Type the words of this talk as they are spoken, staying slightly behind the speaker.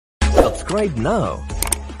Subscribe now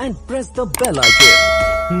and press the bell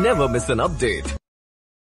icon. Never miss an update.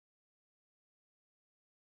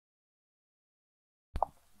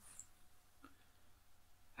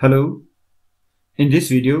 Hello. In this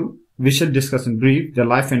video, we shall discuss in brief the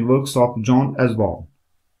life and works of John Osborne.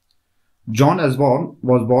 John Osborne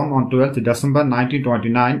was born on 12th December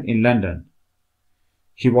 1929 in London.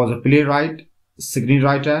 He was a playwright,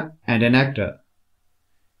 screenwriter, and an actor.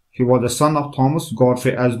 He was the son of Thomas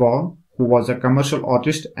Godfrey Osborne, who was a commercial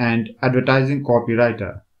artist and advertising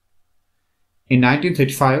copywriter. In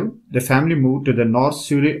 1935, the family moved to the North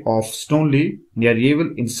Surrey of Stoneleigh near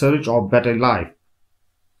Yeovil in search of better life.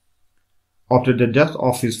 After the death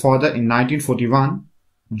of his father in 1941,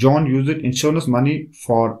 John used insurance money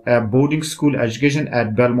for a boarding school education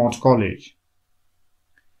at Belmont College.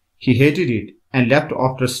 He hated it and left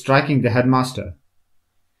after striking the headmaster.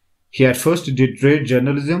 He at first did trade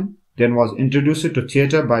journalism, then was introduced to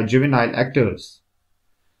theatre by juvenile actors.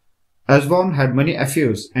 Osborne had many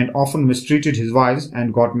affairs and often mistreated his wives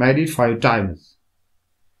and got married 5 times.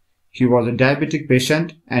 He was a diabetic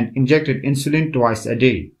patient and injected insulin twice a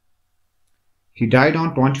day. He died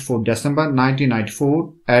on 24 December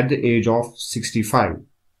 1994 at the age of 65.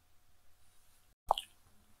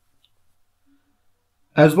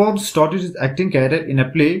 Osborne started his acting career in a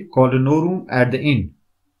play called No Room at the Inn.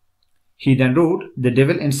 He then wrote The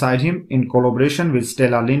Devil Inside Him in collaboration with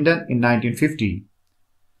Stella Linden in 1950.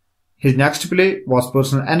 His next play was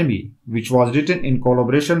Personal Enemy, which was written in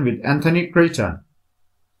collaboration with Anthony Crichton.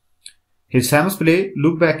 His famous play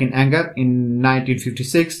Look Back in Anger in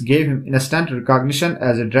 1956 gave him instant recognition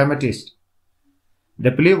as a dramatist.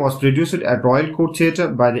 The play was produced at Royal Court Theatre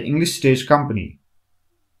by the English Stage Company.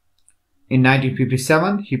 In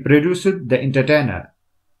 1957, he produced The Entertainer.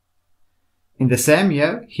 In the same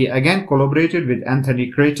year, he again collaborated with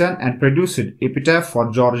Anthony Crichton and produced Epitaph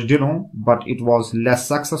for George Dillon, but it was less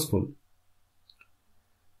successful.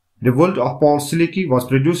 The World of Paul Silicky was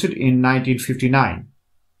produced in 1959.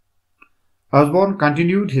 Osborne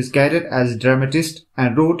continued his career as a dramatist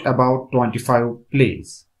and wrote about 25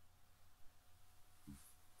 plays.